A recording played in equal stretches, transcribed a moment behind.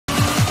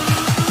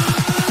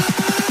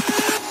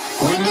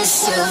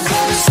What's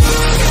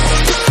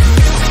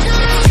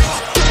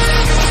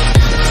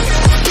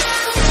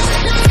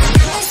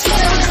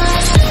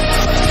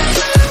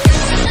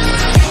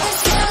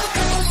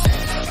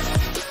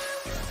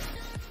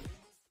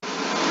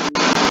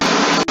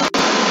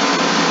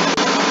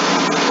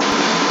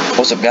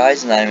up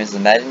guys, my name is the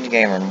Madden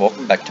Gamer and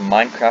welcome back to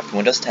Minecraft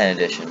Windows 10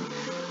 Edition.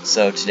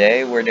 So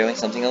today we're doing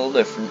something a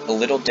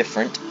little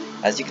different.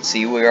 As you can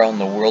see, we are on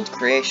the world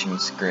creation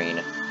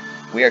screen.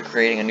 We are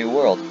creating a new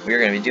world. We are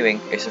going to be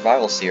doing a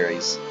survival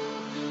series.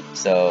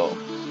 So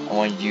I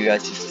wanted you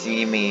guys to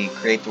see me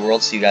create the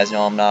world so you guys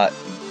know I'm not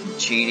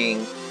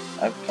cheating.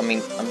 I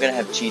mean, I'm going to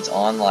have cheats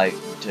on like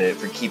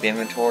for keep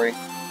inventory.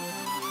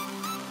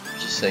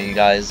 Just so you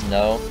guys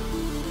know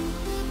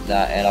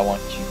that, and I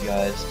want you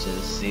guys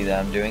to see that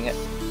I'm doing it.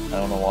 I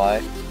don't know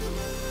why.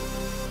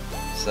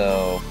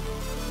 So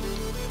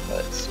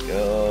let's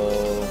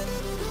go.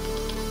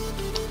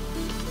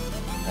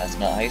 That's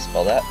not how you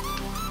spell that.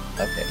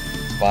 Okay,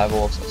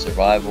 survival. So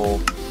survival.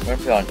 We're gonna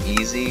put on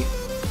easy.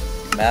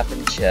 Map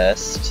and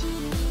chest.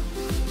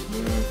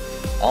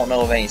 I don't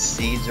know of any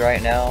seeds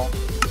right now,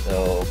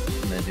 so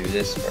I'm gonna do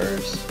this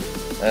first.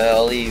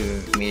 I'll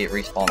leave immediate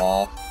respawn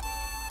off.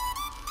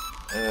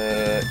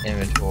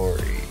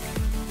 Inventory.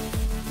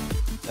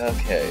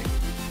 Okay,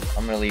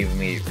 I'm gonna leave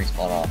immediate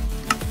respawn off.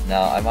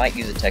 Now, I might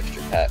use a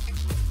texture pack.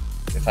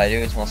 If I do,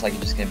 it's most likely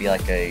just gonna be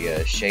like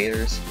a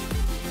shaders,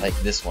 like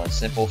this one,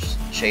 Simple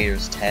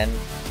Shaders 10.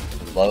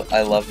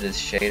 I love this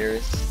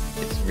shaders.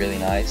 It's really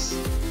nice.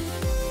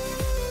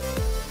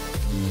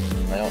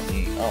 I don't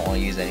want to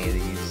use any of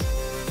these.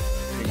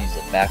 I'm gonna use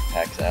the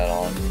backpacks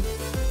add-on.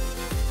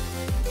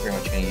 Pretty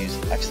much gonna use.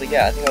 Actually,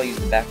 yeah, I think I'll use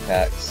the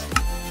backpacks.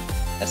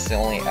 That's the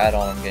only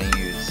add-on I'm gonna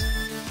use.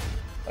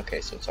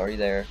 Okay, so it's already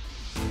there.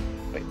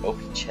 Wait, OP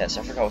chest.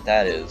 I forgot what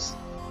that is.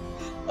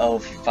 Oh,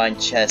 if you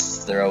find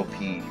chests, they're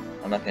OP.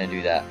 I'm not gonna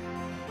do that.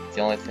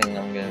 The only thing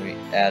I'm gonna be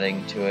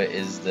adding to it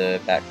is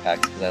the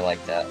backpacks because I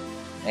like that,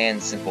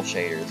 and simple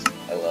shaders.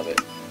 I love it.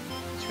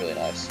 It's really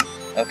nice.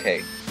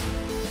 Okay.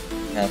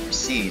 Now for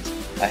seeds.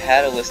 I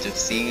had a list of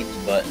seeds,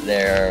 but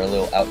they're a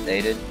little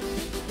outdated.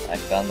 I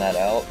found that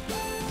out.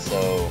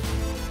 So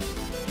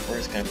we're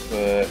just gonna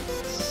put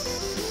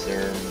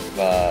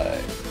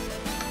survival.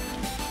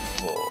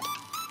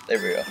 There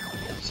we go.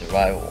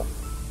 Survival.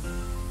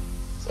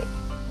 So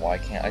why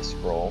can't I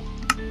scroll?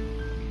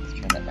 Let's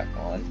turn that back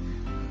on.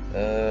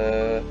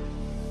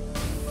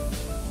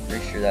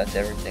 Pretty sure that's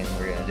everything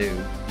we're gonna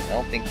do. I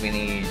don't think we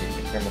need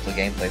incremental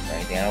gameplay for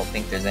anything. I don't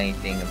think there's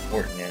anything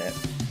important in it.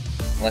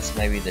 Unless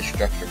maybe the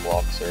structure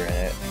blocks are in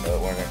it, but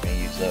we're not gonna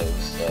use those,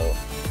 so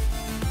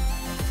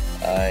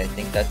I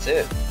think that's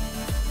it.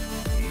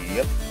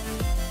 Yep.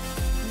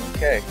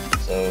 Okay,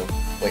 so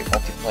wait,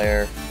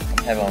 multiplayer.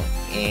 I'm having on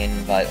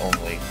invite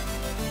only.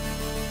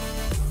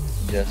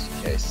 Just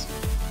in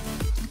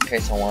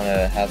case I want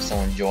to have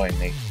someone join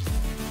me.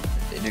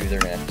 If they do, they're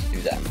gonna have to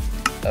do that.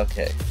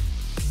 Okay.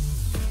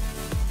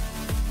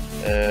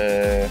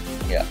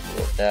 Yeah, we'll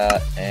go with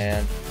that,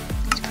 and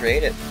let's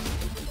create it.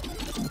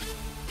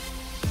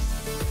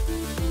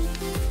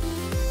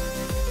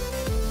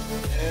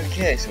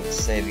 Okay, so it's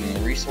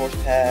saving resource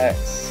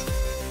packs.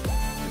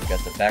 We've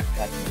got the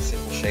backpack and the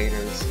simple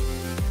shaders.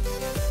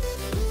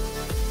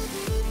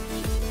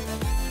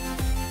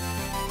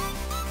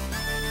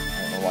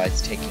 Why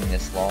it's taking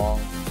this long.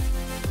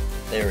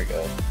 There we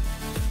go.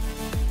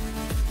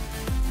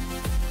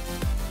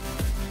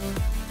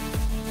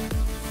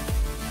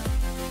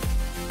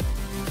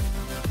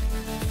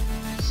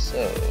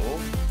 So,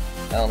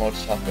 I don't know what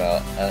to talk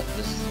about.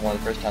 This is one of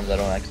the first times I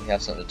don't actually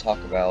have something to talk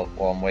about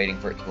while I'm waiting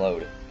for it to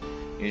load.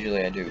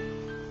 Usually I do.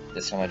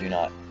 This time I do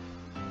not.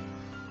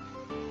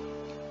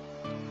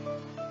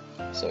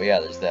 So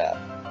yeah, there's that.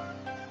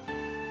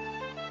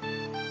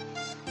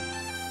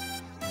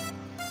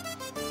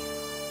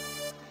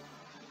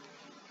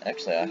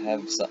 Actually, I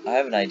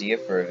have an idea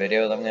for a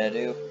video that I'm gonna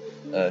do.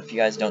 If you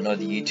guys don't know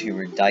the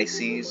YouTuber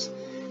Dicey's,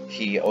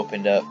 he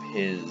opened up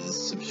his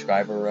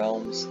subscriber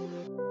realms.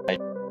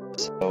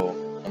 So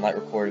I might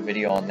record a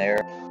video on there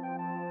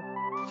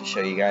to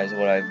show you guys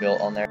what I've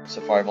built on there.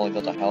 So far, I've only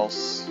built a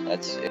house.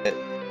 That's it.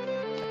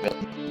 I built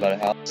about a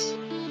house.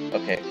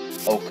 Okay.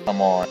 Oh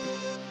come on.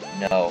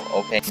 No.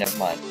 Okay, never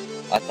mind.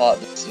 I thought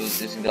this was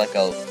gonna be like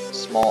a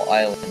small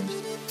island in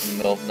the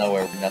middle of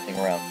nowhere with nothing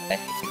around. I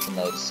hate when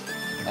those.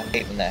 I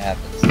hate when that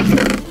happens.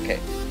 Okay,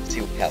 let's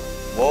see what we have.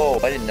 Whoa,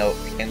 I didn't know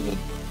it came with.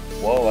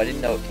 Whoa, I didn't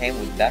know it came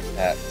with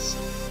backpacks.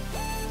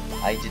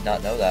 I did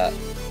not know that.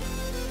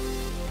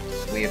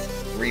 So we have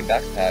 3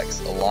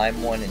 backpacks, a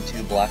lime one and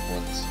 2 black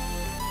ones.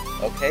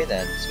 Okay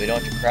then, so we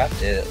don't have to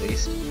craft it at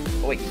least.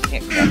 Oh wait, you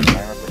can't craft them.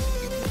 I remember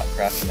you cannot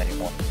craft them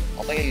anymore.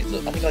 I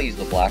think I'll use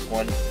the black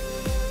one.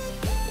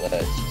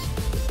 Let's just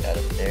put that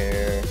up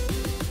there.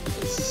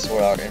 Let's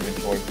sort out our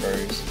inventory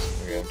first.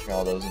 We're gonna turn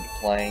all those into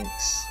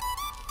planks.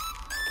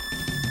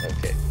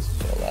 Okay, let's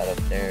put all that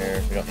up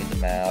there. We don't need the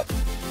map.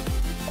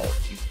 I'll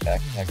keep the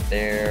backpack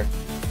there.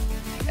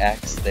 The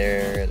axe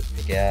there, the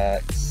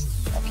pickaxe.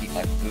 I'll keep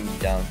my food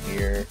down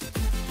here.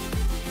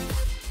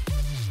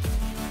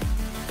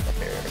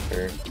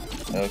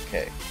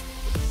 Okay.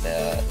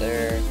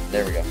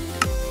 There we go.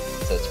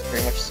 So it's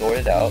pretty much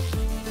sorted out.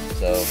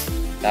 So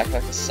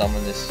backpack to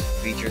summon, this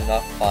feature is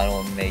not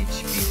final and may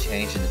be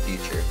changed in the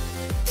future.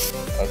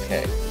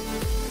 Okay.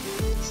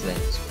 So then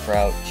just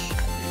crouch,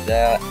 do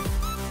that,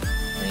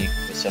 and you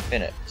can put stuff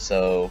in it.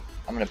 So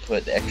I'm gonna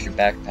put the extra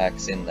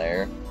backpacks in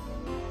there,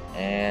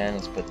 and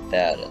let's put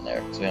that in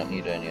there because we don't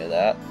need any of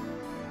that.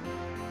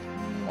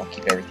 I'll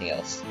keep everything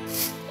else.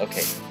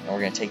 Okay, now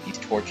we're gonna take these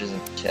torches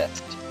and the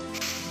chest.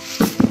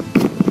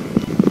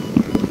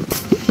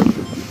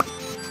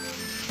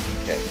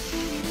 Okay,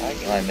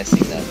 why am I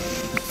missing them?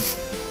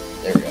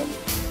 There we go.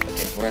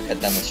 Okay, we're gonna cut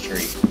down this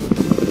tree.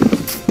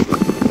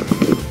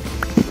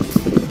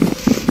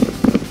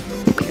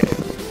 Okay.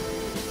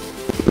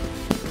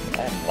 I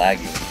am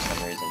lagging for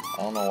some reason. I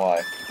don't know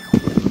why.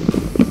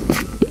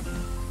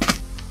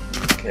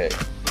 Okay.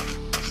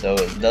 So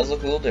it does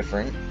look a little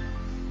different.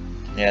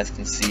 You guys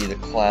can see the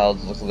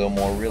clouds look a little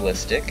more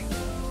realistic.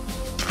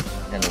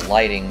 And the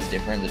lighting's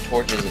different. The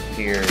torches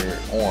appear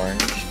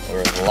orange,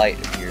 or the light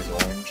appears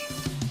orange.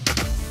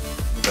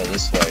 Go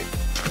this way.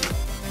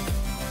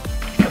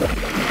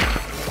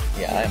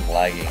 Yeah, I am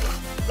lagging.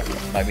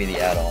 Might be the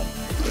add-on.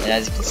 And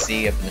as you can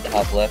see up in the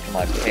top left of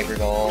my paper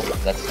doll,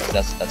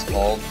 that's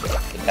called.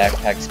 The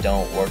backpacks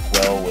don't work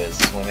well with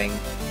swimming.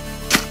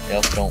 They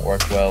also don't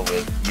work well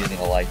with using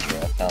a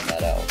elytra. I found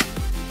that out.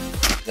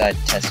 I had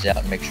to test it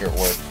out and make sure it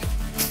worked.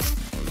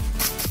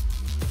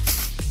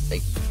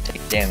 They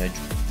take damage,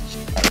 which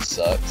kind of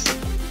sucks,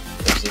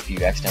 especially if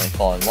you accidentally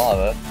fall in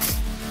lava.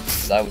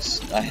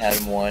 Because I had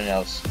one,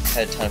 and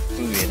had a ton of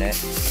food in it,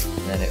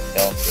 and then it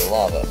fell into the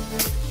lava.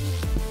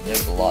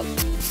 There's a lot. Okay,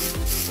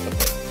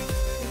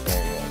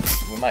 there we go.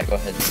 We might go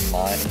ahead and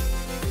mine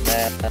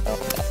that.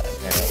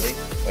 Apparently,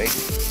 wait.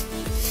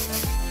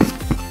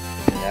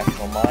 An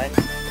actual mine,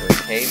 or a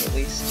cave at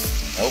least.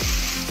 Nope.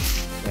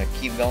 I'm gonna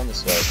keep going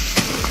this way.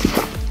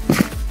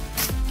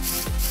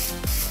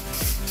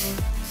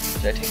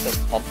 Should I take those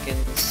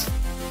pumpkins?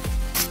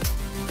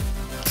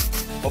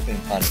 Hoping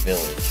to find a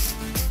village.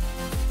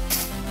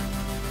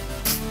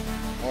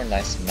 Or a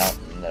nice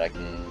mountain that I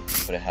can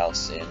put a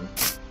house in.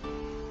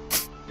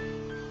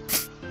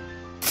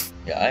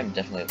 Yeah, I'm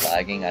definitely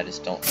lagging, I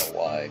just don't know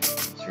why.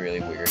 It's really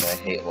weird, I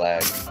hate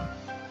lag.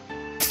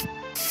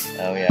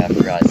 Oh yeah, I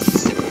forgot it's the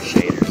simple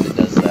shaders that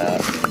does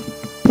that.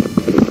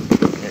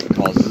 It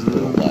causes a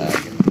little lag.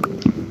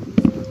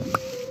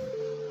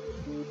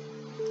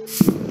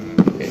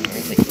 Okay, we're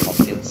gonna take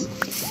pumpkins.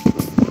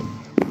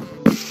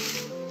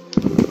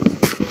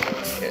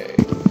 Okay.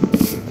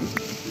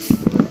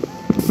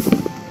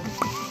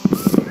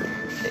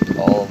 Take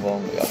all of them,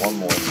 we got one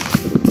more.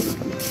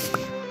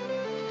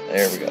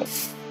 There we go.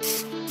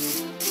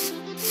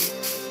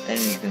 And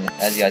you can,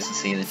 as you guys can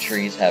see, the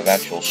trees have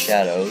actual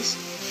shadows.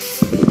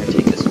 I'm gonna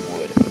take this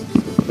wood.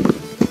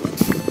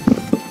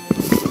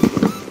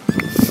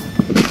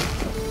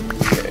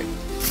 Okay.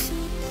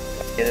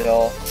 Did I get it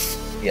all?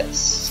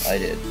 Yes, I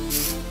did.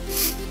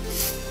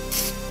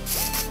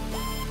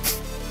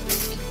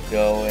 Keep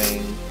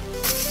going.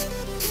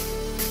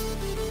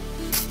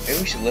 Maybe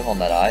we should live on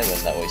that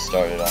island that we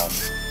started on.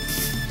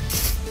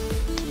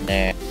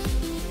 Nah.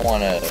 I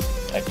wanna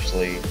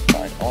actually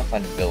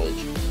find a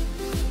village.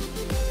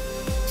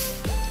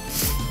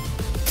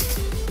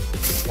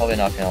 Probably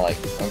not gonna I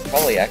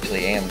probably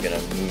actually am gonna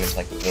move into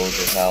like a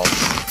villager's house.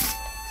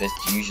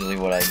 That's usually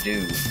what I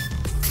do.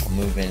 I'll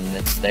move in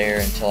there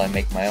until I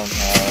make my own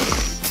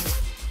house.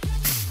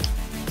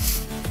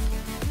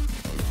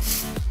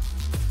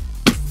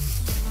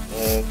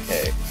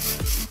 Okay.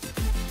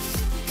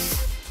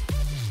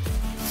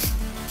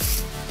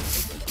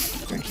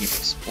 We're gonna keep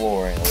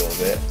exploring a little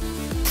bit.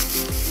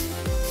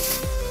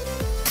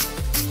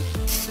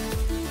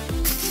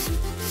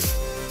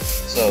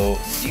 So,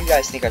 do you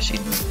guys think I should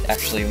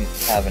actually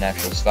have an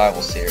actual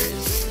survival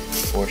series,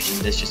 or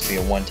should this just be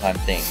a one-time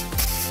thing?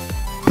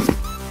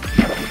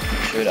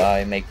 Should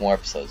I make more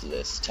episodes of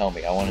this? Tell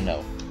me, I want to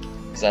know.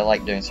 Because I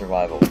like doing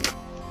survival.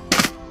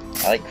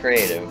 I like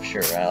creative,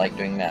 sure, I like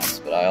doing maps,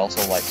 but I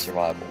also like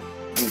survival.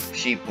 Ooh,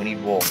 sheep, we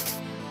need wool.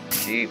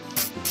 Sheep.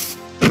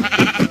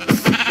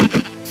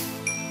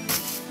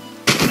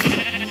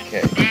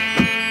 Okay.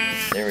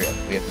 There we go,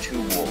 we have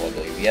 2 wool, I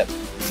believe. Yep,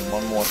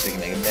 one more so we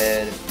can make a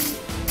bed.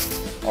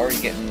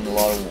 Already getting a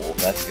lot of wool,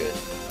 that's good.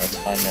 Let's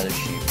find another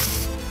sheep.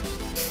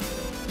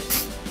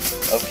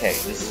 Okay,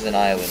 this is an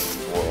island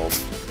world.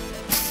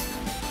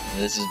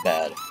 This is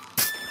bad.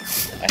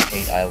 I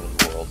hate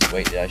island worlds.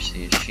 Wait, did I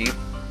see a sheep?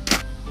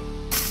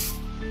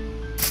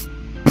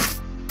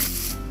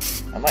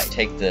 I might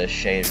take the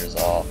shaders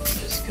off,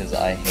 just because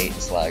I hate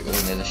this lag. Oh,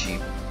 there's a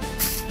sheep.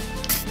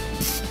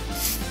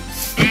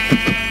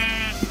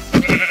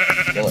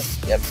 Kill it.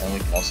 Yep, and we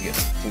can also get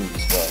food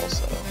as well,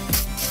 so...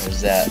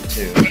 There's that,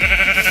 too.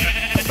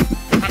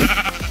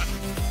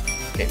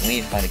 Okay, we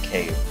need to find a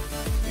cave.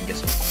 We can get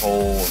some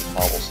coal and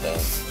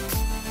cobblestone.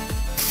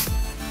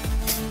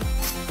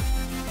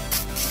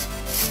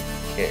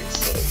 Okay,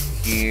 so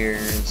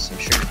here's some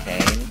sugar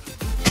cane.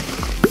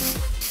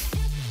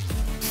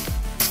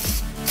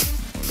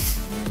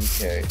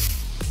 Okay.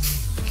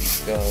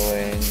 Keep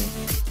going.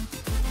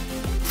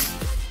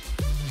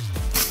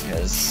 Yeah,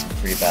 this is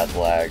pretty bad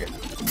lag.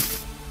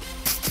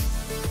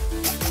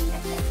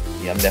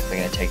 Yeah, I'm definitely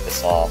gonna take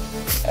this off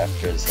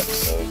after this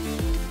episode.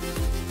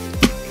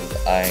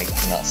 Because I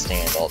cannot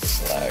stand all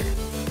this lag.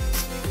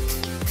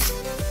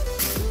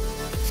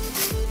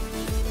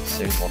 So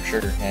there's more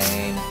sugar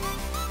cane.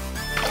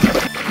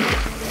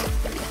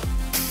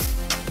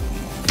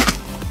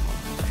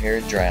 Here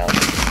it drowned.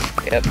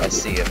 Yep, I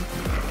see him.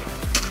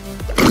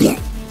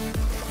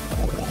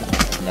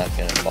 I'm not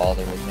gonna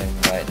bother with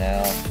him right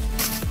now.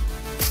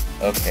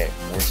 Okay,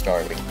 we're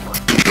starving. Or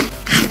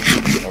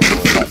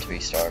we're about to be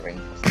starving.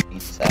 Eat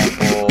this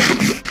apple.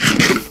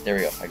 There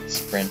we go. I can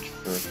sprint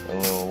for a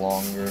little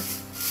longer.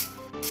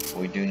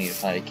 We do need to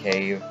find a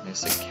cave.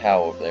 There's a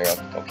cow over there. I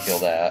think I'll kill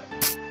that.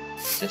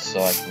 Just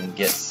so I can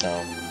get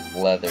some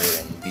leather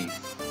and beef.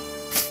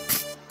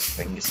 If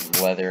I can get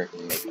some leather, I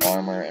can make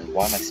armor. And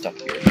why am I stuck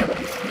here?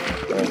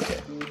 Okay,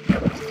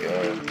 let's go.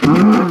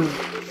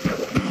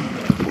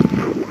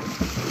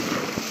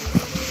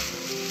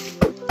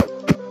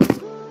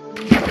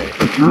 Okay,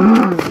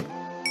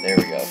 there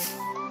we go.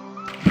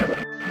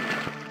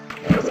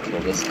 Now let's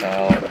kill this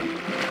cow.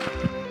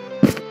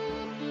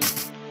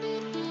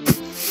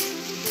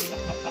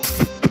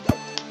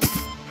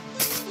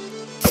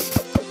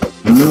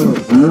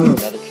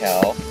 Another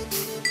cow.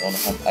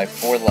 I have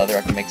 4 leather,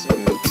 I can make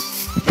some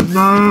boots.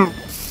 No.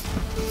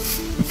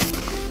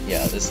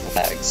 Yeah, this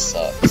lag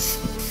sucks.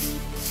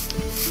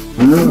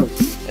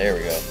 There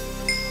we go.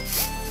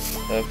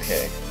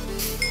 Okay.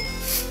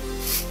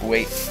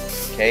 Wait.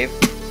 Cave?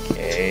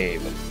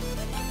 Cave.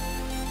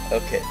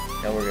 Okay,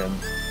 now we're gonna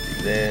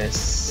do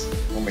this.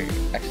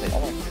 Actually, I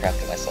want to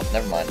craft it myself.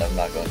 Never mind, I'm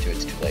not going to,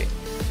 it's too late.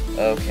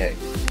 Okay.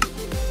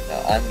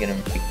 Now I'm gonna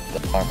make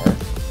the armor.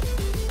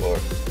 Or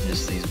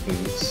just these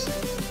boots.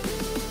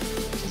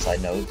 Since I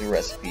know the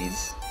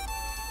recipes.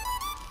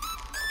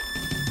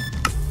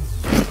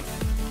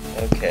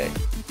 Okay.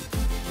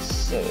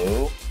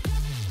 So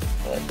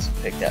let's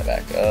pick that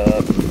back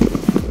up.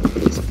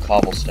 Get some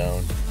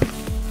cobblestone.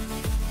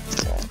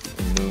 So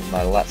move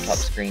my laptop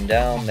screen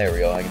down. There we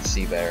go, I can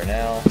see better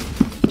now.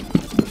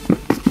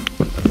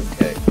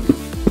 Okay.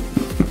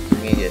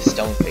 We need a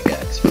stone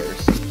pickaxe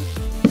first.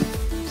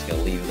 Just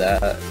gonna leave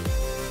that.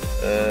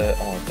 I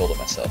wanna build it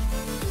myself.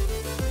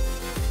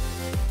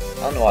 I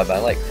don't know why, but I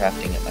like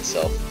crafting it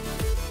myself.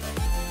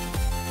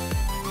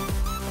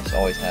 I just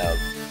always have.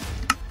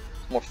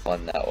 It's more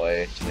fun that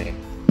way to me.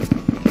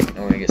 And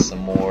we're gonna get some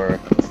more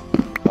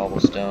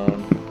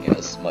cobblestone. Yeah,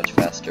 this is much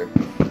faster.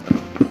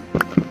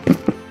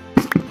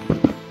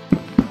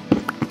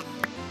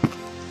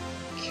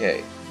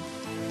 Okay.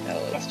 Now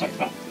let's do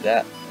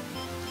that.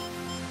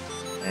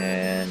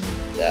 And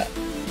that.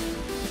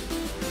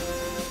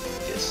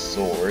 Get a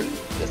sword.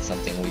 That's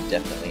something we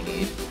definitely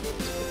need.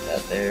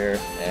 That there,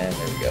 and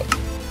there we go.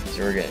 So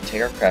we're gonna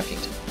take our crafting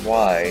table.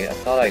 Why? I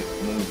thought I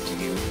moved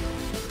you.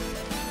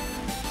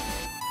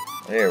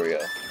 There we go.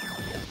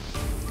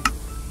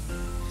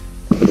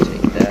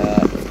 Take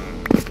that.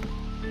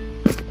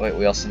 Wait,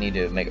 we also need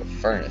to make a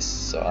furnace,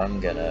 so I'm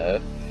gonna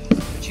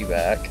put you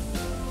back.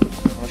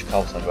 How much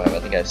cobblestone do I have? I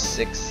think I have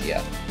 6,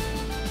 yeah.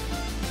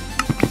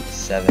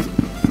 7.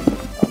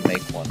 I'll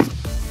make one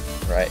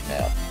right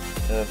now.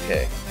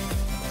 Okay,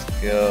 let's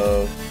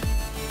go.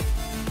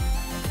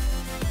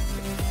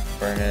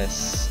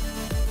 Furnace.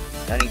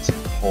 I need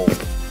some coal.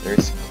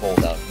 There's some coal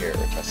down here,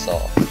 which I saw.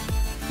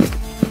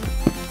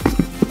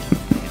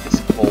 Get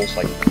some coal so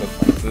I can cook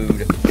my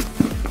food.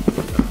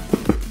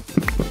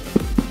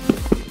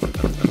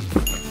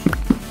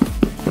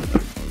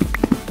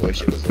 I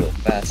wish it was a little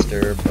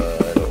faster,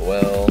 but oh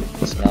well,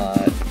 it's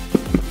not.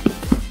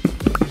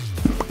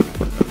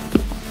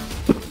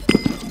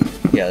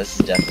 Yeah, this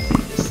is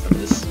definitely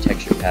this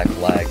texture pack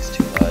lags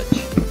too much.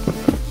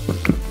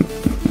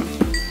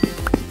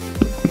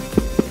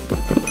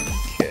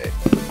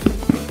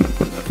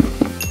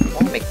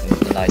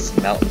 Nice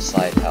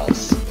mountainside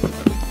house.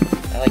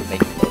 I like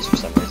making those for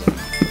some reason.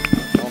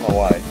 I don't know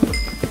why.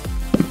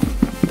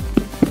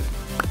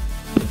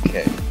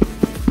 Okay.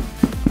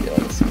 Get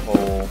all this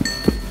coal.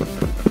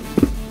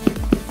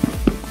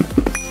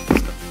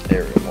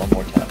 There we go, one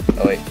more time.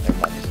 Oh wait, never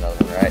mind, there's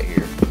another one right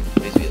here.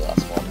 Please be the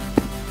last one.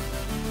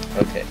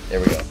 Okay, there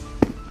we go.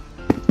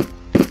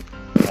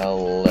 Now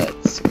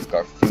let's cook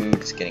our food,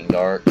 it's getting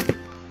dark.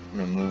 I'm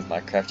gonna move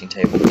my crafting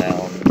table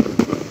down.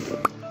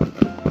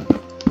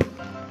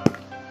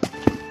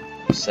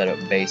 Set up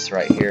base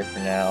right here for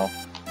now.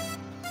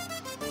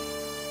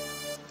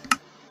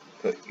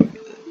 Put you.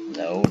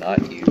 No,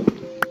 not you.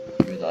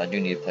 Even though I do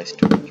need a place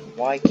to.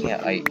 Why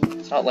can't I?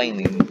 It's not letting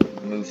me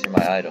move through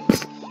my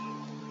items.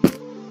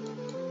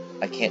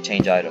 I can't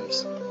change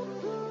items.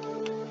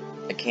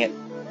 I can't.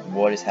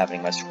 What is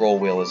happening? My scroll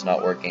wheel is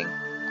not working.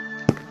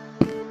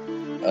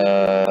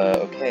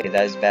 Okay,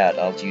 that is bad.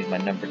 I'll have to use my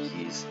number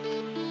keys.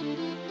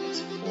 It's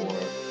 4,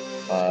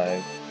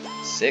 5,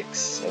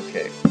 6.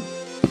 Okay.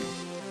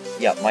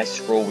 Yeah, my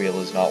scroll wheel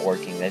is not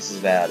working. This is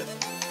bad.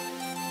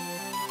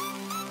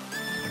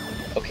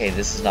 Okay,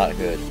 this is not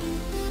good.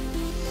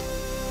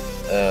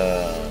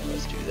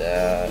 Let's do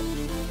that.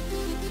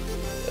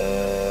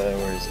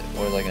 Where is it?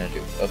 What was I gonna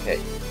do? Okay,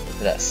 put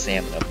that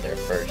salmon up there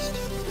first.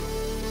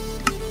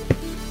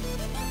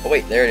 Oh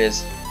wait, there it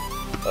is.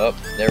 Oh,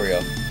 there we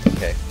go.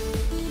 Okay.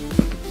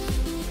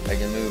 I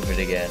can move it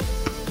again.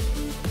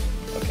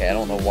 Okay, I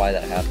don't know why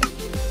that happened.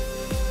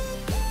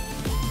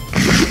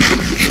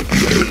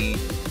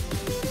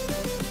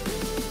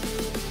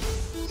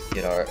 Let's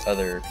get our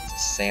other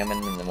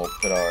salmon, and then we'll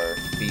put our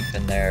beef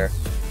in there.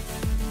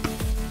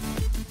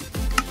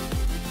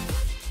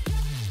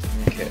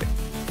 Okay.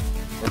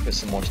 We'll put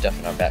some more stuff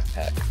in our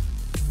backpack.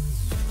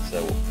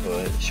 So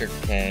we'll put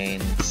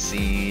sugarcane,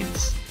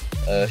 seeds.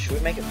 Should we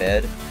make a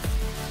bed?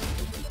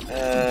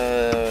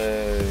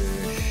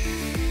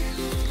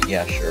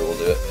 Yeah, sure, we'll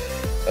do it.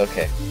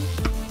 Okay. I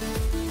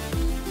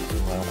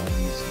don't want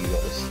to use you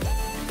as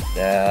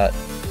that.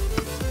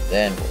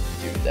 Then we'll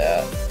do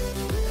that.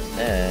 And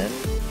then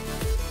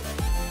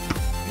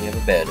we have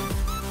a bed.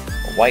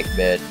 A white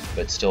bed,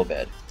 but still a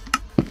bed.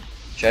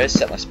 Should I just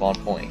set my spawn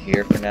point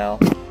here for now?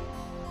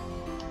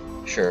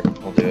 Sure,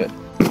 we'll do it.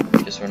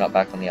 Just so we're not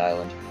back on the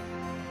island.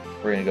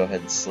 We're gonna go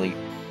ahead and sleep.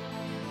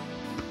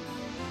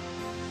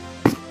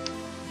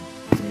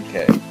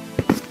 Okay.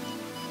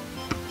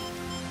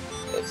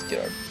 Let's get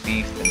our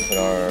beef and put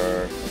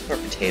our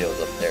potatoes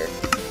up there.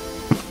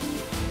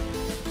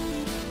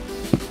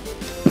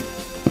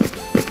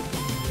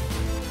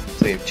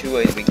 So we have two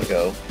ways we can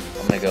go.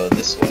 I'm gonna go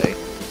this way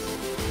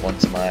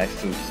once my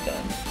food is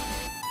done.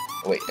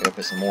 Oh, wait, I gotta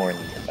put some more in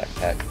the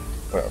backpack.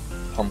 Put our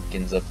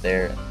pumpkins up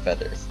there and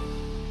feathers.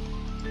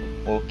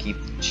 We'll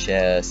keep the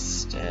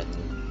chest and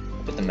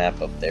we'll put the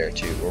map up there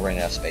too. We're running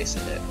out of space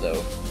in it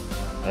though.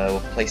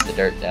 We'll place the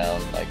dirt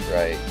down like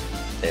right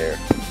there.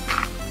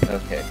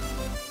 Okay.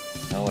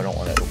 No, I don't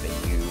want to open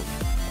you. I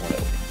want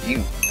to open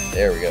you.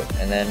 There we go.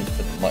 And then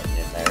put the mutton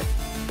in there.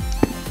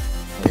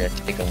 We're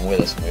gonna take them with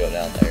us when we go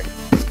down there.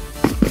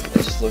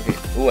 Let's just look at.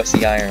 Ooh, I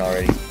see iron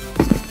already.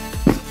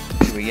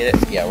 Should we get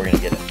it? Yeah, we're gonna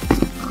get it.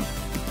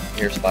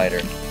 Here,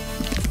 spider.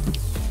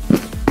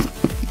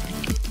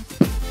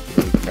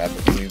 Ooh, crap!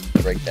 If we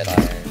break that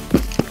iron,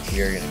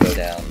 you're gonna go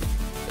down.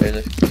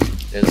 There's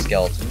a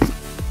skeleton.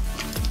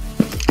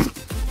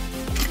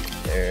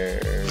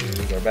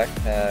 There's our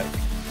backpack.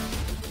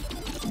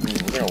 Ooh,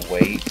 we're gonna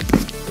wait.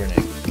 We're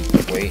gonna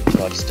wait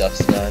until our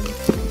stuff's done.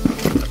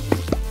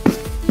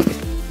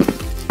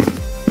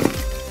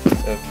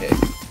 Okay.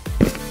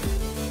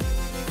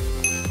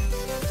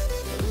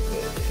 Put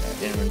in our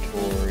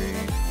inventory.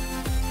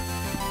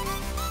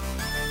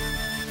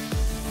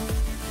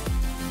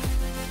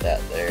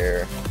 That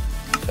there.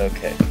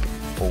 Okay.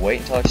 We'll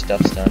wait until our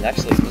stuff's done.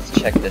 Actually, let's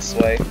check this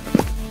way.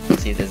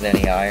 See if there's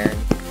any iron.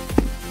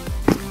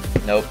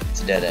 Nope,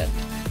 it's a dead end.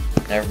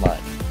 Never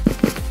mind.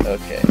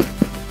 Okay.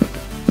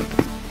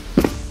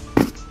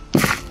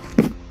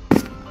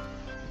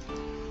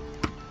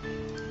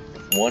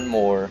 One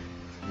more,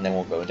 and then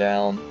we'll go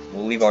down.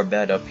 We'll leave our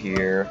bed up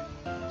here,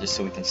 just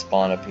so we can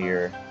spawn up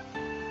here.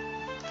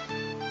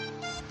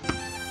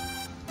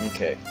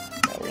 Okay,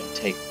 now we're gonna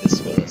take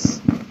this with us.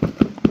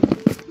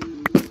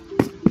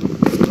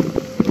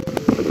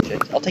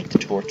 I'll take the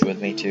torch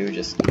with me too,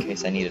 just in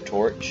case I need a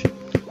torch.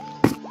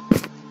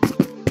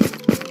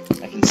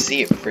 I can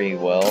see it pretty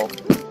well,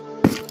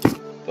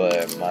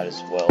 but might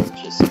as well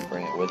just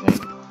bring it with me.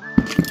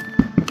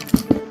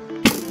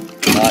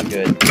 Not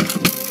good.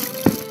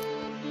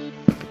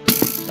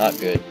 Not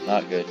good,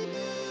 not good.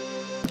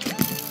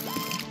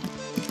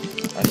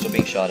 I'm still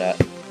being shot at.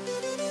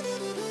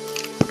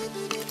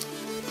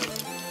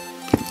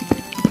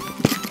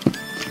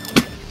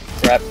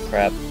 Crap,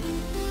 crap.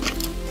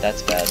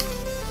 That's bad.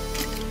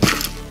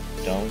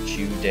 Don't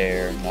you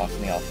dare knock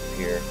me off of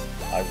here.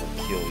 I will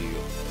kill you.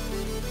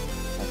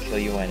 I'll kill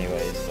you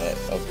anyways, but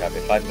oh crap,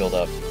 if I build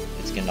up,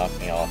 it's gonna knock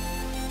me off.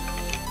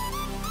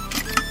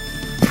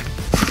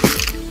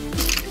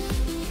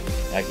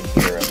 I can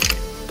hear him.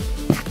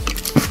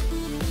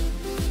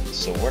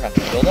 So we're not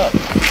gonna build up.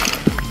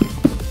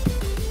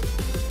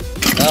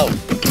 No!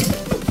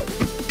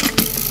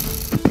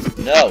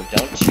 No,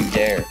 don't you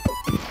dare.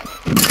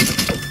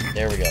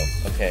 There we go.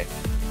 Okay.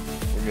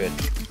 We're good.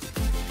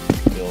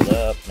 Build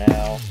up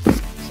now,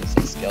 since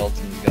the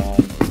skeleton's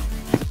gone.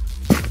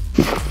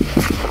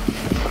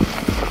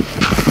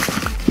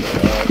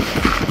 Build up.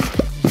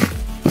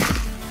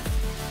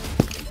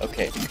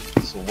 Okay,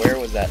 so where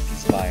was that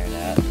piece of iron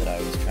at that I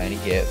was trying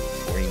to get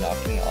before he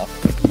knocked me off?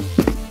 It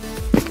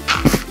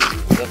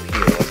was up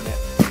here, wasn't it?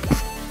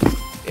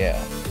 Yeah.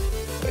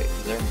 Wait,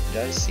 is there,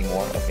 did I just see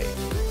more? Okay.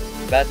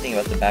 The bad thing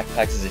about the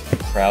backpacks is if you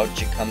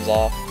crouch, it comes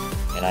off,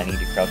 and I need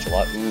to crouch a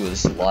lot. Ooh,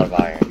 this is a lot of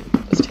iron.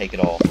 Let's take it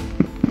all.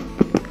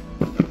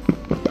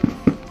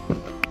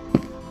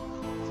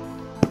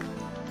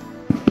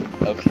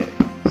 Okay,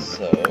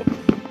 so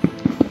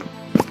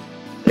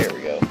there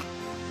we go.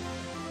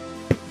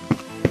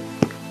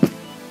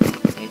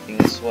 Anything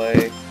this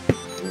way?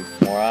 Ooh,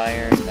 more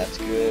iron, that's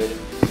good.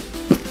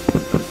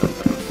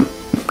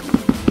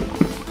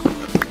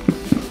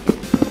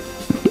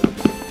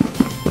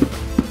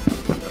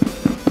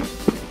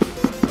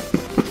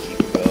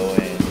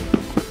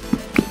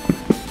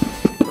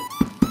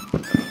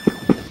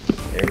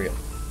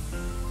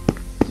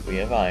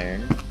 of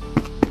iron.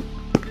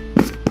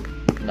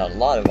 Not a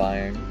lot of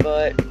iron,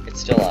 but it's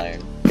still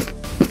iron.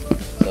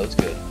 So it's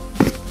good.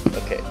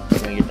 Okay, we're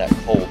gonna get that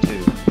coal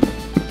too.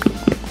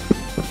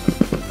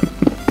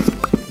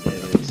 There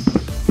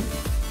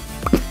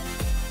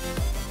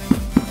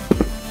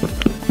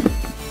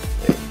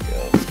we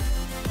go.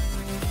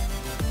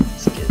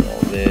 Let's get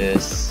all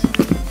this.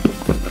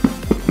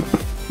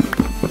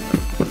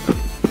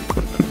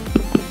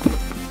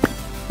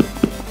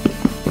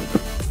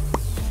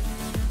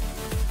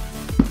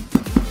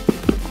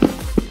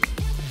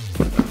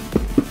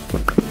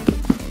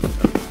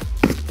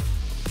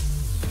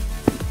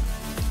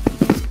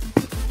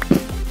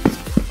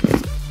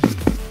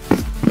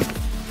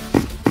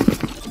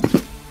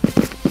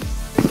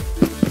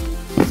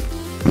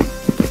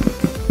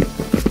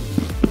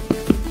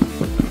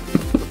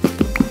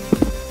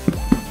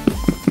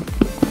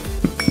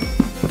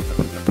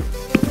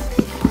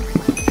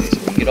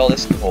 Get all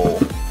this coal.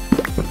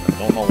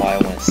 Don't know why I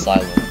went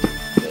silent,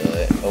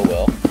 but oh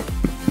well.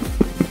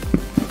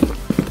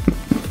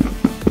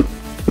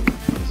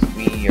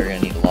 We are gonna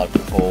need a lot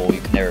of coal.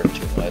 You can never have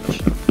too much.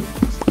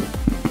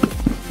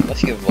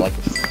 Unless you have like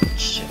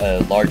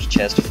a large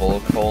chest full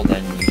of coal,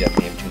 then you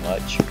definitely have too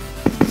much.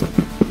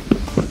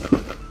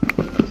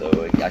 So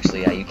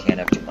actually, yeah, you can't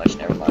have too much.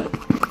 Never mind.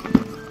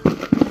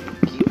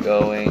 Keep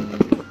going.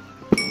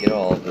 Get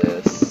all of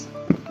this.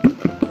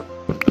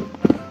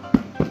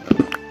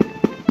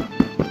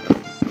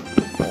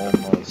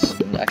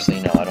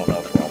 Actually, no, I don't know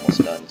if we're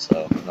almost done,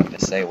 so I'm not going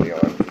to say we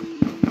are.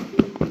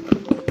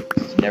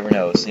 You never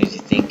know, as soon as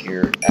you think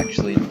you're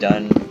actually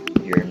done,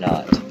 you're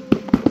not.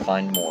 You'll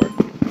find more.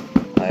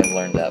 I have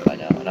learned that by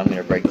now, and I'm going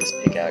to break this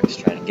pickaxe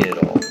trying to get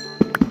it all.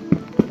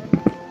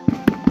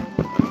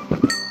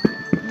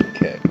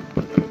 Okay.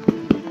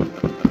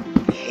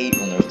 I hate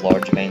when there's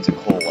large veins of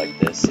coal like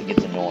this, it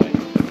gets annoying.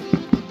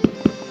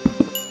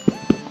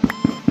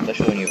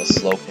 Especially when you have a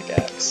slow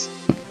pickaxe.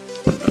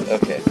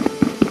 Okay.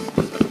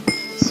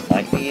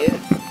 Might be it.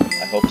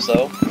 I hope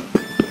so.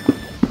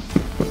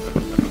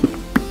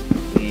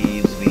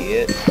 Please be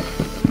it.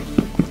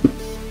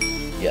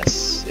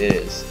 Yes, it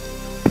is.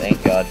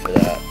 Thank God for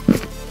that.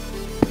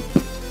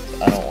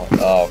 I don't want.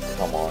 Oh,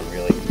 come on,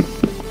 really?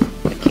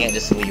 I can't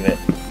just leave it.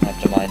 I have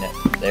to mine it.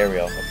 There we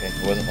go. Okay,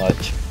 it wasn't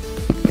much.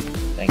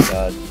 Thank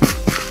God.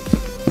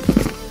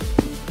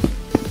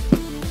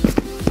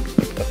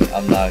 Okay,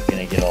 I'm not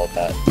gonna get all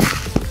that.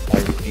 I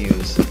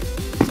refuse.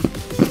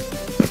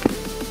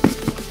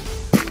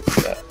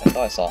 I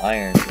thought I saw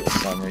iron for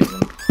some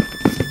reason.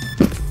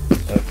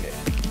 Okay.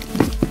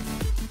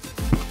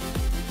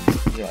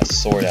 Get my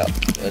sword out.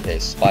 Okay,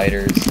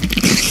 spiders.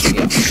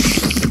 Yeah.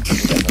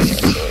 Definitely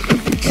get my sword.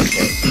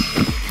 Okay.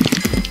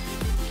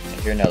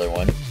 I hear another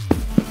one.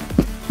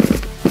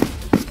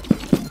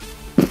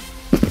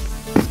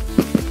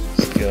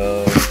 Let's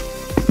go.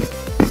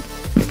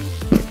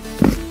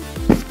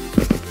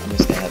 I'm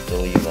just gonna have to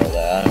leave all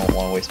that. I don't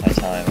want to waste my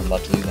time. I'm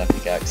about to lose my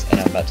pickaxe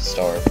and I'm about to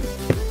starve.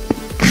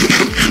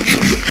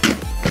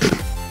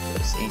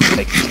 Let's eat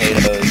baked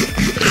potatoes.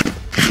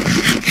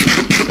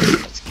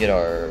 Let's get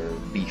our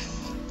beef.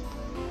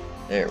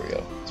 There we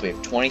go. So we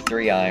have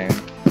 23 iron.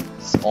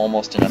 It's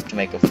almost enough to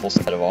make a full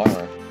set of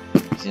armor.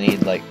 So you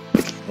need like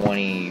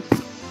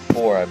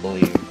 24, I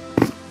believe.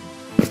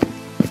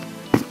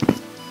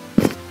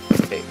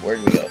 Okay,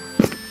 where'd we go?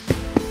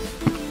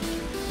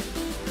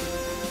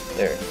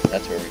 There,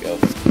 that's where we go.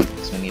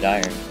 So we need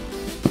iron.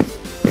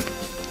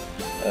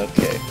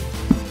 Okay.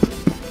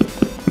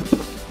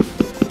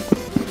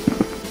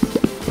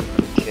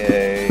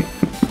 Okay,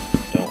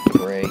 don't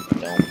break,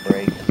 don't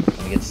break.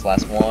 Let me get this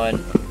last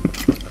one.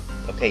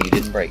 Okay, you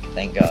didn't break,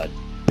 thank God.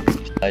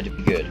 Decided to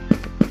be good.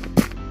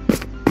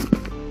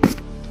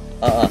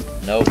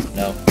 No,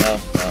 no, no,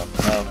 no,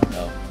 no,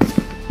 no.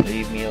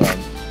 Leave me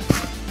alone.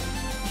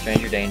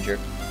 Stranger danger.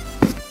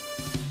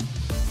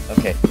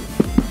 Okay.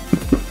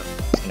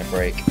 It's gonna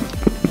break.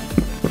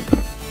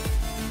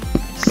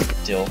 It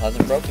still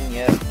hasn't broken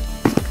yet.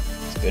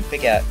 It's a good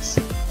pickaxe.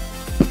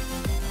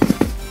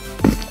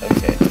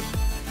 Okay.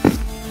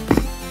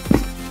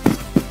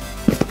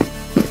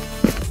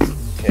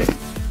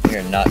 We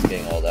are not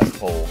getting all that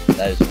coal.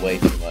 That is way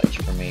too much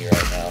for me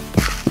right now.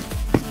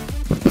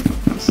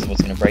 This is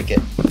what's gonna break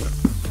it.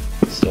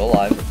 Still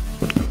alive.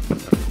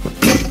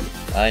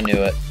 I knew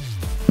it.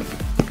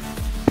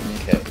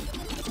 Okay.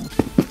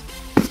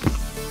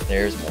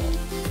 There's more.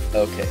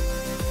 Okay.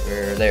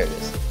 There it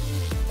is.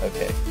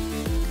 Okay.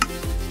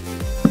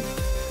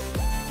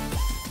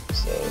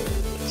 So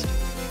let's do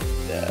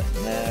that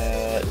and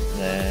that, and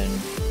then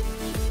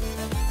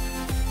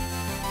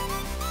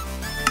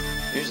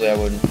usually I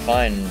wouldn't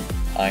find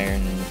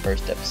iron in the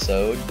first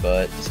episode,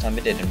 but this time I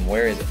did. And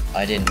where is it?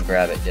 I didn't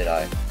grab it, did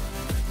I?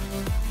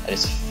 I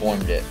just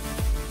formed it.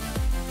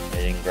 I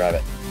didn't grab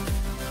it.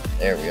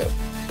 There we go.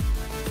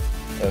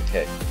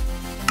 Okay.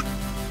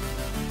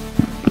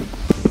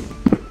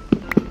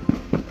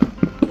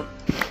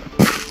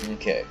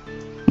 Okay.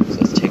 So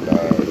let's take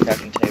our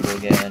crafting table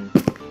again.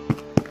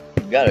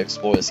 We've got to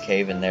explore this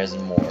cave, and there's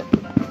more.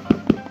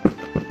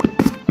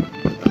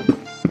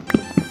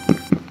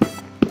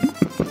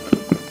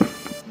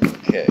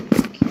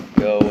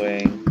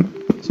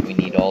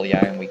 all the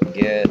iron we can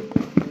get. You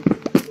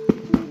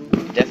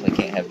definitely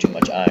can't have too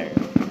much iron,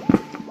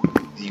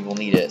 because you will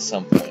need it at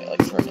some point,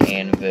 like for an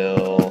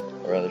anvil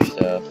or other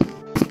stuff.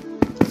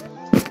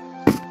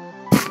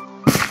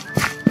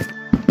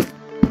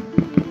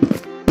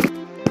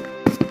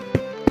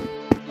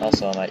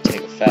 Also, I might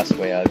take a fast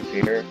way out of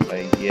here if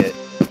I get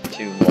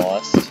too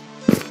lost.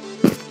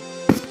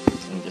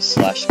 And just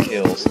slash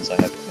kill since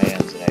I have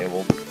commands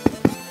enabled.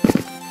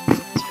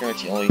 It's pretty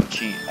much the only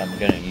cheat I'm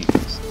gonna use.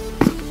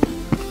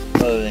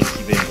 Other than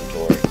keep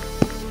inventory.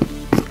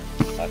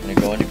 I'm not gonna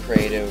go into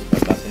creative,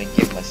 I'm not gonna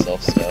give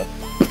myself stuff.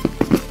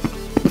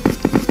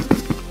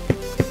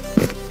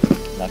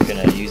 I'm not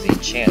gonna use the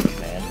enchant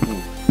command.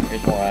 Ooh,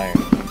 here's more iron.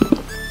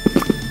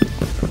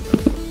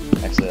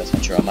 Actually, that's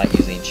not true. I might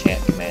use the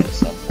enchant command at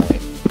some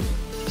point,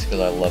 just because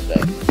I love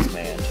that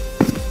command.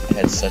 I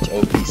had such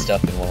OP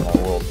stuff in one of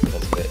my worlds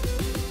because of it.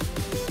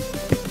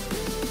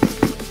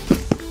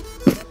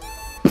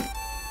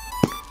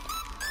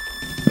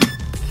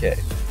 Okay,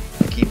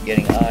 keep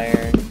getting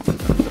iron.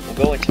 We'll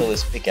go until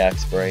this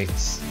pickaxe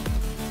breaks.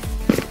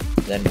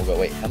 Then we'll go.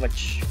 Wait, how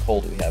much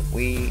coal do we have?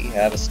 We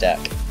have a stack.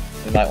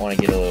 We might want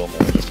to get a little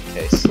more just in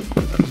case.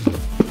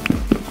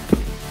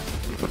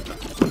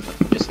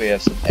 Just so we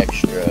have some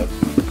extra.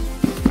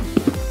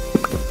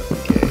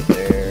 Okay,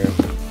 there. I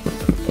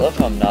love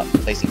how I'm not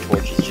placing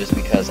torches just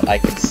because I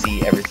can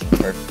see everything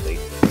perfectly.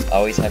 I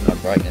always have my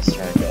brightness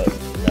turned up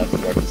enough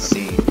where I can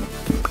see.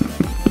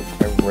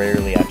 I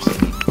rarely actually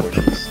need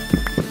torches.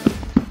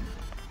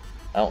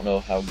 I don't know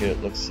how good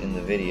it looks in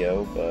the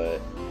video,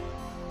 but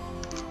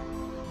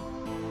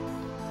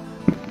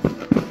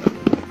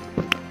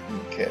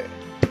okay.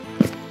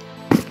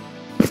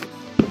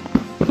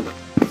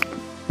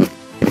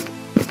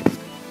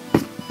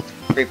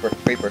 Creeper,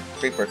 creeper,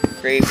 creeper,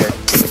 creeper.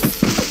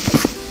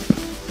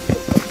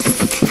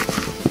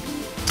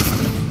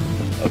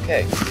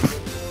 Okay.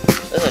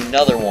 There's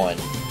another one.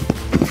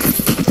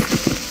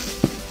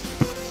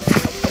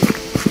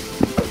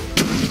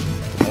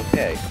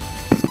 Okay.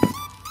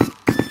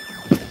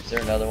 Is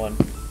there another one?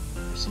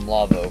 There's some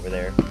lava over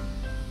there.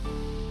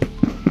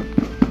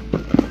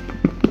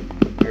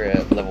 We're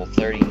at level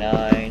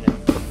 39.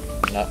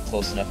 Not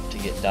close enough to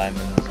get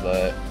diamonds,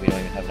 but we don't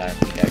even have an iron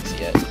pickaxe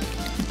yet.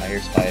 I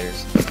hear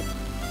spiders.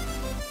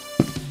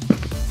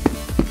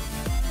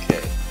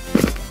 Okay.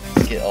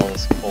 Let's get all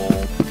this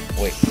coal.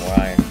 Wait, more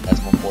iron.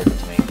 That's more important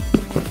to me.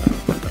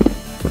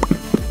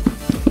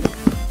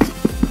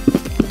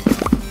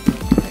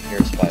 I hear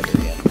a spider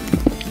again.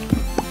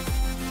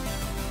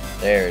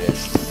 There it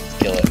is. Let's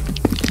kill it.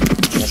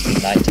 It must be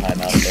nighttime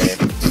out there.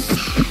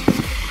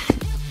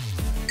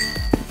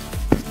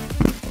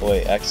 Oh,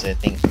 wait, actually I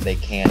think they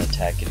can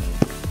attack in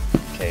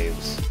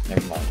caves.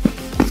 Never mind.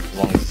 As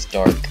long as it's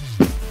dark.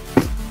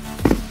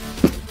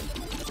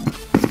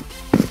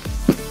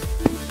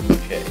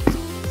 Okay.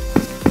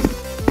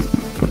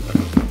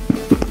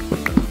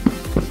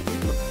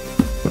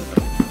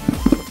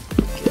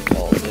 Get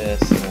all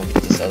this, and we'll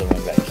get this other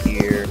one back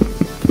here.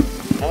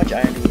 How much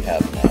iron do we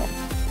have now?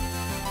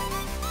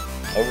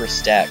 Over a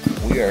stack.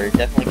 We are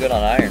definitely good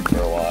on iron for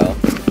a while.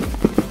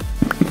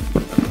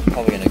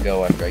 Probably gonna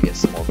go after I get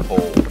some more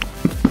coal,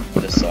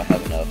 just so I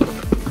have enough.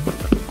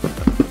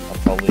 I'll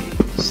probably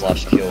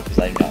slash kill because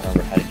I do not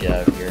remember how to get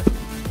out of here.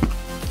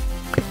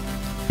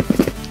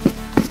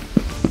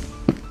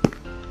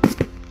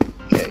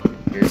 Okay,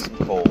 here's some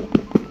coal,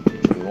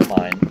 which we will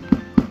mine.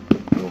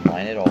 We will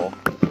mine it all.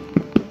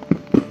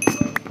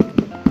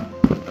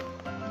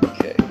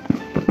 Okay,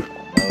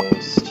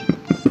 almost.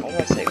 Why do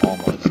I say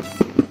almost?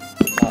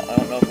 I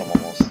don't know if I'm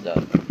almost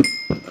done.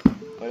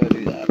 Why do I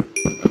do that?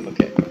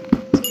 Okay,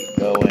 let's keep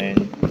going.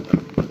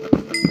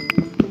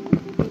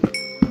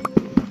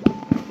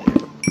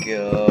 There we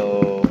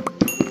go.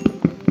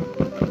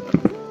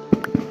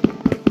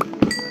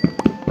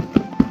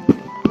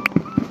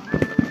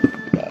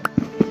 I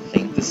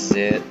think this is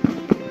it.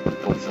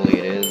 Hopefully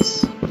it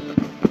is.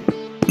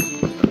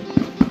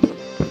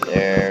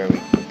 There we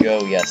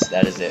go. Yes,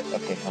 that is it.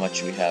 Okay, how much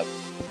do we have?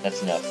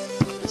 That's enough.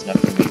 That's enough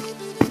for me.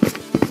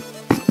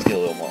 Let's get a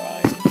little more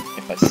iron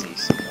if I see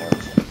some more.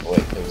 Oh,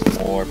 wait, there's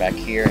more back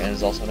here, and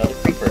there's also another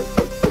creeper.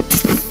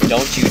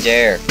 Don't you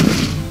dare! I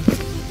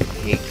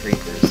hate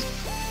creepers.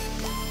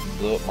 You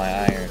blew up my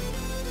iron.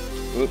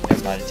 Oop,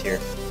 never mind, it's here.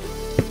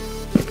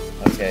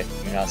 Okay,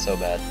 you're not so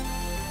bad.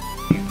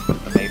 You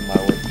made my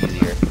work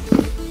easier.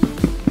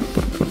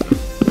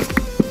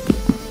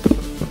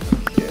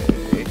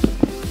 Okay.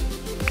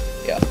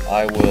 Yeah,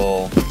 I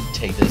will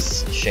take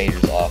this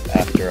shaders off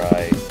after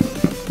I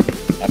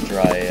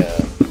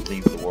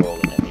leave the world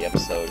and end the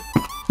episode,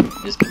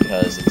 just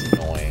because it's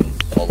annoying,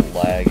 all the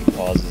lag it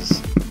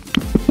causes.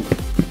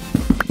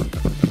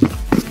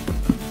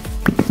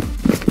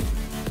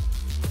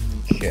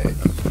 Okay.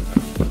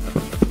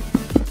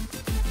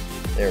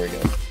 There we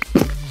go.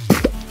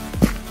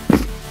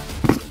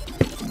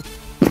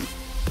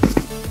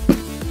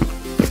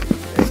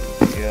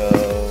 There we go.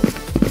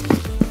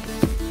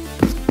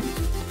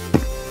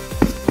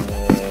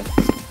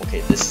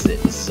 Okay, this is it.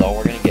 This is all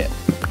we're gonna get.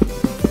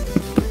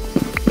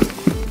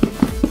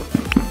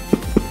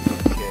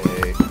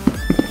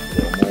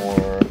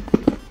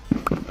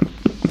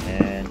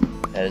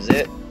 is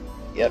it?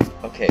 Yep,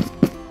 okay.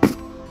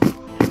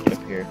 Get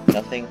up here.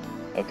 Nothing?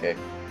 Okay.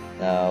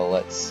 Now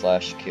let's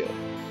 /kill.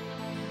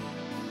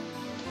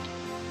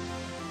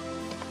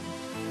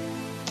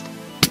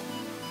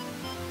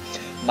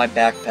 My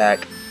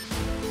backpack.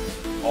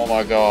 Oh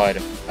my god.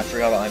 I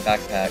forgot about my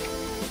backpack.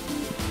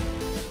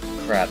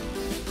 Crap.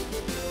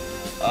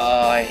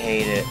 Oh, I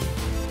hate it.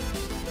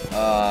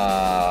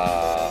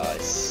 I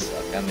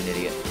suck. I'm an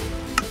idiot.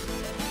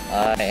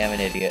 I am an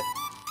idiot.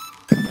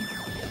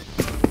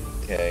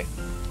 Okay.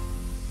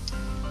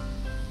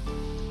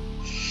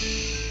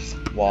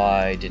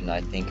 Why didn't I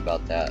think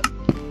about that?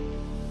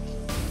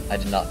 I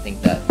did not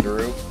think that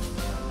through.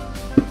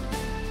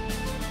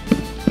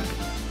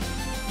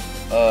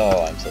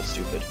 Oh, I'm so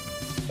stupid.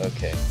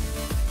 Okay.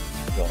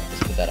 Let's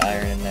put that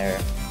iron in there.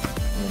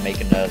 I'm gonna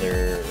make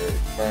another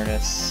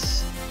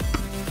furnace.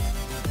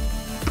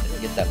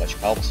 Didn't get that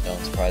much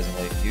cobblestone,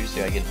 surprisingly.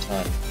 Usually I get a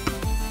ton.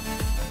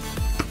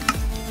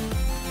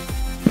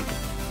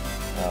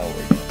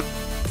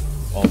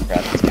 Oh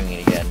crap, it's doing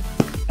it again.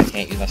 I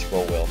can't use my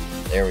scroll wheel.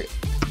 There we go.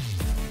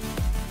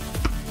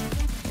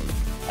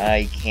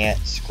 I can't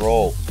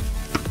scroll.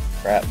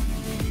 Crap.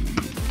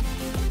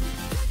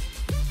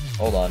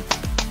 Hold on.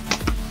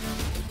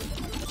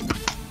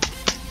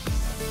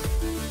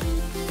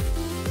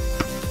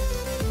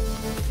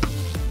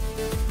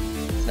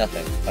 It's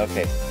nothing.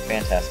 Okay,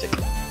 fantastic.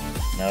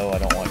 No, I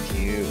don't want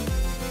you.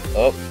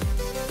 Oh.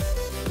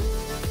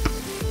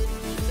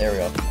 There we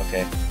go.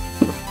 Okay.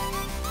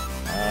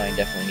 I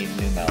definitely need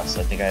a new mouse.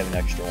 I think I have an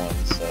extra one,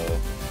 so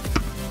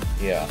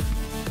yeah.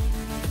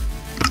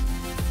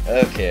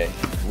 Okay,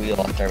 we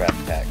lost our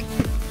backpack.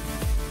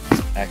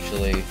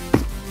 Actually,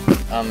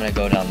 I'm gonna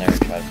go down there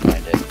and try to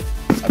find it.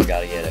 I've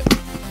gotta get it.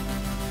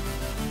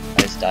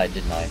 I just died,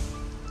 didn't I?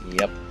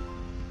 Yep.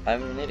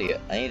 I'm an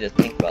idiot. I need to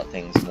think about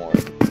things more.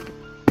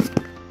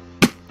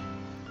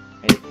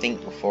 I need to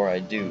think before I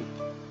do.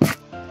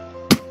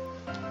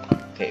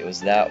 Okay, it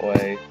was that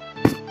way.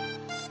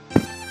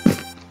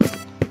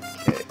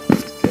 Okay,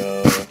 let's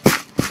go.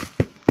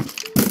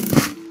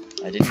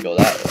 I didn't go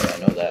that way, I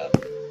know that.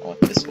 I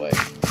went this way.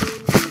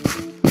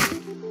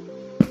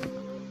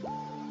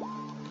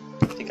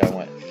 I think I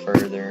went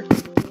further. I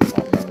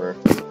don't remember.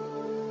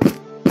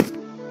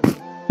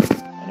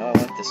 I know I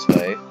went this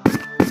way.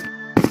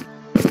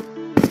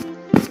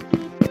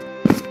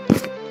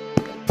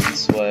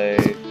 This way.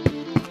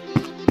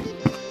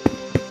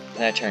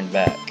 And I turned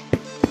back.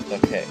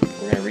 Okay,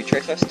 we're gonna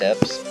retrace our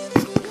steps.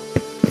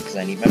 Because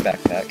I need my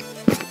backpack.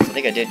 I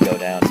think I did go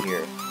down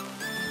here.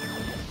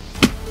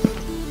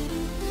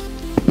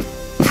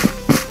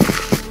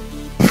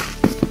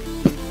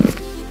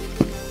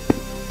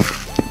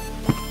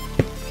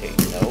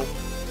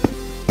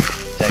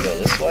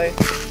 Way?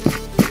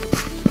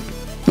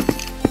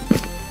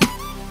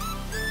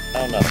 I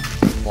don't know.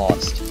 I'm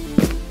lost.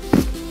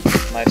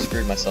 I might have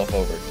screwed myself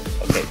over.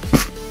 Okay.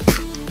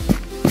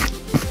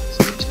 So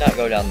we did not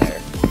go down there.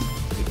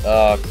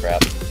 Oh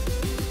crap.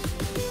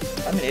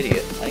 I'm an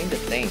idiot. I need to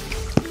think.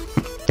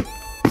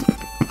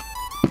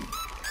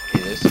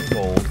 Okay, there's some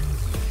gold.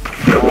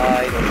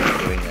 Why don't I keep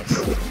doing this?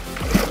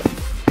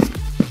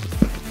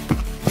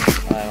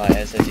 I might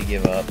just have to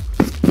give up.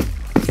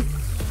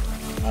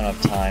 I don't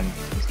have time. I'm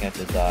just gonna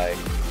have to die.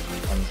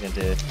 I'm just going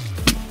to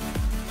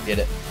get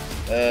it.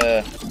 I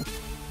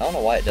don't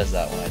know why it does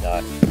that when I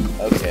die.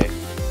 Okay.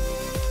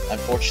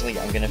 Unfortunately,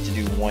 I'm gonna have to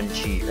do one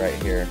cheat right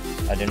here.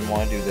 I didn't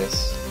want to do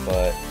this,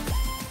 but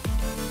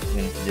I'm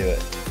gonna have to do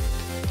it.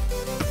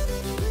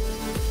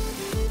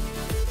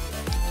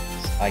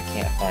 I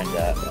can't find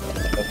that.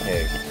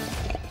 Okay.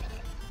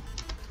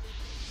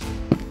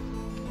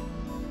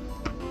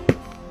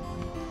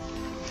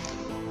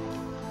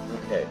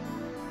 Okay.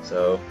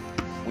 So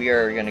we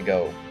are gonna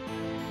go.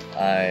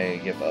 I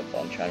give up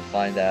on trying to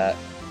find that.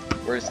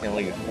 We're just gonna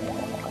leave.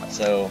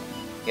 So,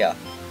 yeah.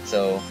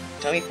 So,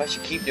 tell me if I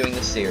should keep doing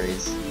this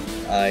series.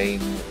 I'm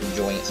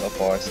enjoying it so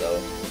far, so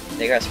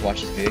thank you guys for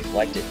watching this video. If you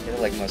liked it, hit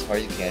the like button as hard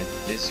as you can.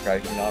 Do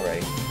subscribe if you're not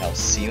already. And I'll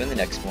see you in the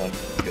next one.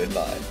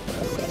 Goodbye.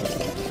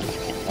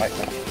 Alright,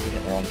 I'm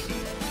hitting the wrong key.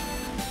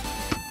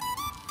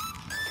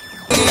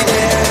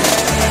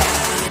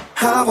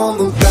 I'm on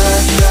the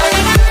back.